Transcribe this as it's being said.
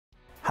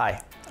Hi,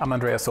 I'm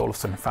Andreas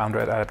Olofsson, founder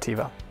at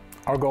Adaptiva.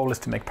 Our goal is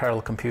to make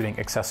parallel computing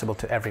accessible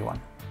to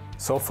everyone.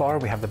 So far,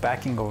 we have the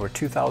backing of over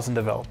 2,000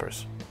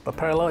 developers. But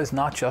Parallella is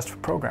not just for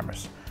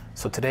programmers.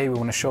 So today we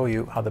want to show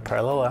you how the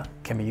Parallella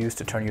can be used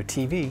to turn your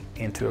TV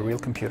into a real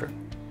computer.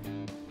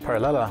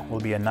 Parallella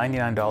will be a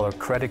 $99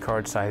 credit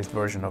card sized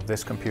version of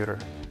this computer,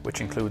 which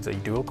includes a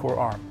dual-core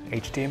ARM,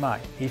 HDMI,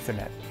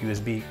 Ethernet,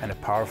 USB, and a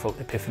powerful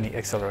Epiphany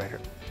accelerator.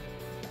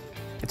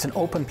 It's an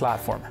open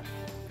platform,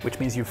 which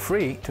means you're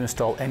free to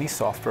install any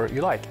software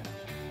you like.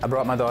 I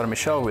brought my daughter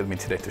Michelle with me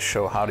today to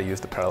show how to use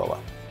the Parallella.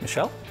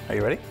 Michelle, are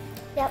you ready?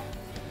 Yep.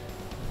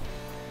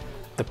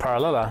 The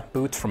Parallella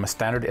boots from a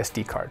standard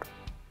SD card.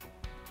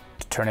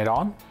 To turn it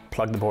on,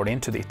 plug the board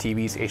into the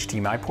TV's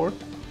HDMI port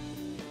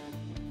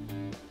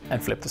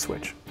and flip the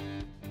switch.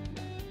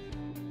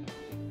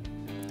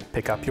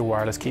 Pick up your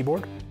wireless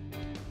keyboard.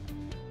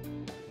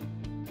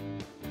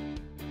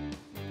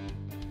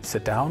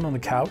 Sit down on the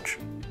couch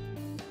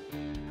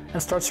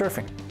and start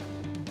surfing.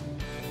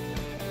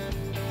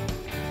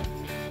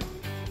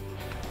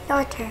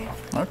 Your turn.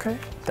 Okay,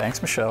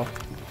 thanks Michelle.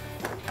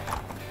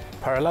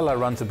 Parallella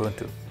runs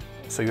Ubuntu,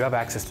 so you have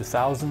access to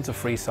thousands of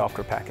free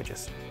software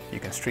packages. You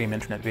can stream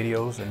internet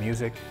videos and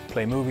music,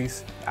 play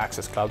movies,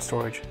 access cloud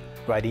storage,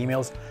 write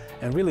emails,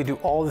 and really do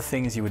all the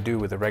things you would do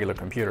with a regular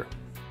computer.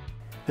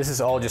 This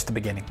is all just the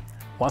beginning.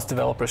 Once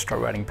developers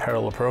start writing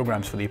parallel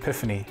programs for the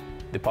Epiphany,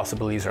 the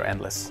possibilities are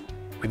endless.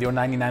 With your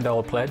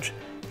 $99 pledge,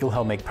 you'll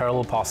help make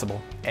parallel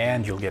possible,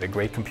 and you'll get a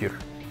great computer.